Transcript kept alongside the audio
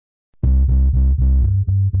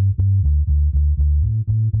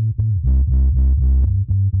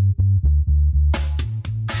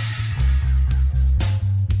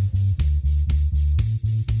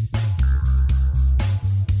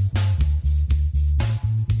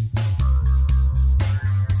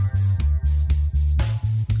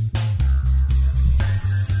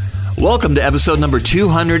Welcome to episode number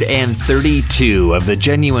 232 of the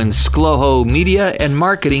Genuine ScLoHo Media and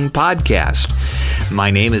Marketing Podcast. My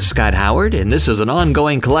name is Scott Howard, and this is an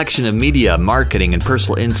ongoing collection of media, marketing, and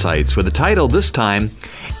personal insights with the title this time,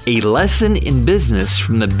 A Lesson in Business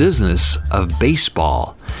from the Business of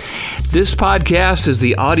Baseball. This podcast is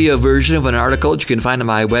the audio version of an article that you can find on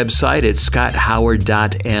my website at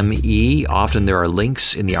scotthoward.me. Often there are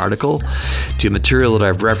links in the article to material that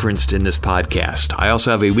I've referenced in this podcast. I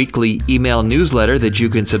also have a weekly email newsletter that you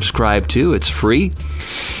can subscribe to. It's free.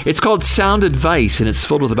 It's called Sound Advice, and it's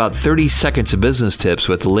filled with about 30 seconds of business tips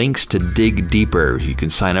with links to dig deeper. You can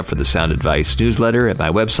sign up for the Sound Advice newsletter at my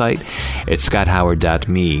website at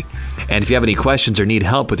scotthoward.me. And if you have any questions or need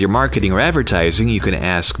help with your marketing or advertising, you can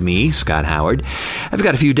ask me, Scott Howard. I've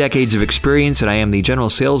got a few decades of experience, and I am the general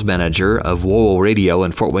sales manager of ScLoHo Radio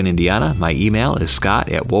in Fort Wayne, Indiana. My email is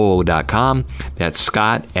scott@wowo.com. That's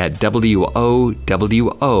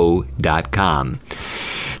scott@wowo.com.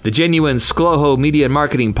 The Genuine ScLoHo Media and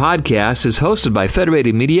Marketing Podcast is hosted by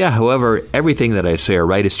Federated Media. However, everything that I say or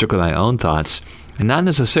write is strictly my own thoughts, and not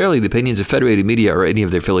necessarily the opinions of Federated Media or any of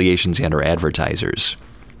their affiliations and or advertisers.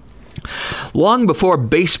 Long before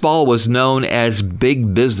baseball was known as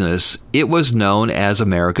big business, it was known as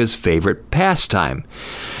America's favorite pastime.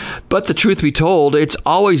 But the truth be told, it's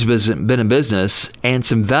always been a business, and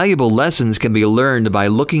some valuable lessons can be learned by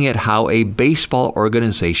looking at how a baseball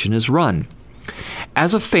organization is run.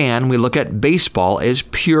 As a fan, we look at baseball as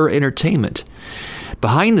pure entertainment.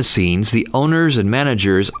 Behind the scenes, the owners and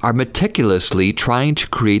managers are meticulously trying to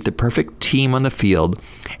create the perfect team on the field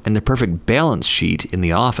and the perfect balance sheet in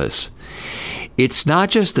the office. It's not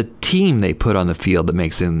just the team they put on the field that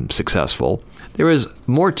makes them successful. There is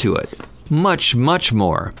more to it, much, much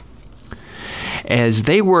more. As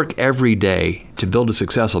they work every day to build a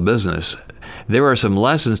successful business, there are some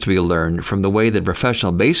lessons to be learned from the way that a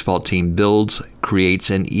professional baseball team builds, creates,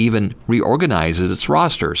 and even reorganizes its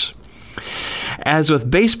rosters. As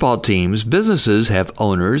with baseball teams, businesses have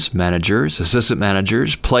owners, managers, assistant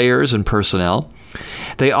managers, players, and personnel.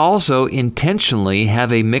 They also intentionally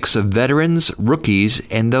have a mix of veterans, rookies,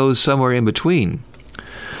 and those somewhere in between.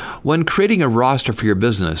 When creating a roster for your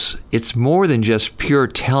business, it's more than just pure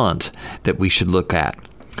talent that we should look at.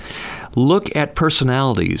 Look at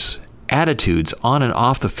personalities, attitudes on and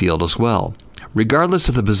off the field as well. Regardless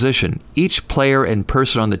of the position, each player and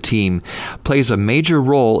person on the team plays a major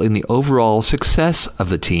role in the overall success of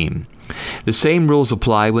the team. The same rules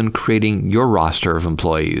apply when creating your roster of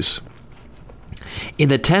employees. In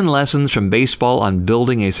the 10 lessons from baseball on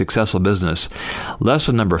building a successful business,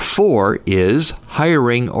 lesson number 4 is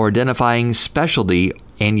hiring or identifying specialty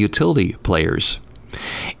and utility players.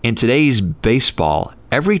 In today's baseball,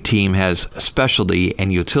 every team has specialty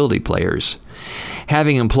and utility players.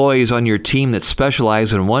 Having employees on your team that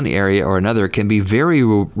specialize in one area or another can be very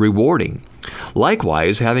rewarding.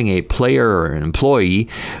 Likewise, having a player or an employee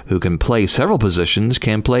who can play several positions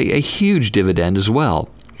can play a huge dividend as well.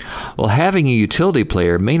 While having a utility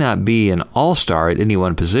player may not be an all-star at any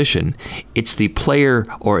one position, it's the player,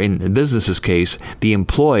 or in the business's case, the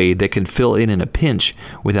employee that can fill in a pinch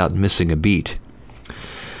without missing a beat.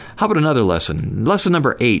 How about another lesson? Lesson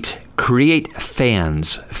number 8, create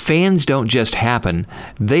fans. Fans don't just happen,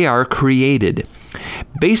 they are created.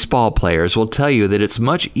 Baseball players will tell you that it's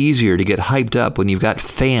much easier to get hyped up when you've got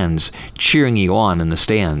fans cheering you on in the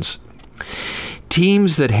stands.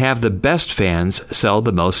 Teams that have the best fans sell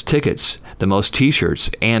the most tickets, the most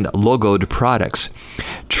t-shirts, and logoed products.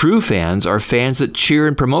 True fans are fans that cheer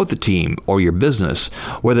and promote the team or your business,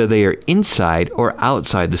 whether they are inside or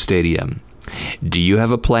outside the stadium. Do you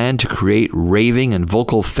have a plan to create raving and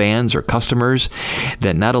vocal fans or customers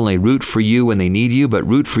that not only root for you when they need you, but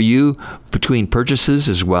root for you between purchases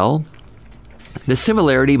as well? The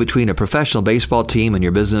similarity between a professional baseball team and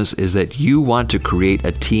your business is that you want to create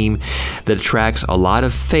a team that attracts a lot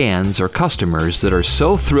of fans or customers that are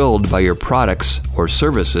so thrilled by your products or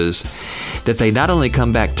services that they not only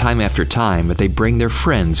come back time after time, but they bring their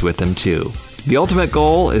friends with them too. The ultimate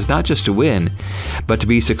goal is not just to win, but to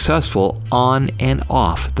be successful on and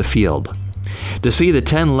off the field. To see the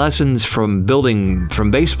 10 lessons from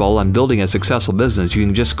baseball on building a successful business, you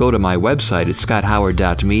can just go to my website at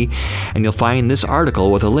scotthoward.me and you'll find this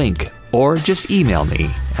article with a link. Or just email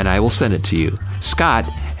me and I will send it to you,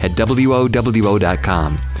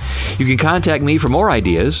 scott@wowo.com. You can contact me for more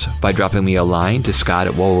ideas by dropping me a line to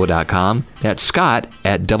scott@wowo.com. That's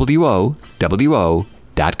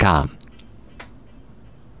scott@wowo.com.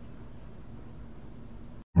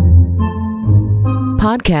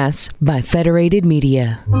 Podcasts by Federated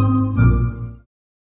Media.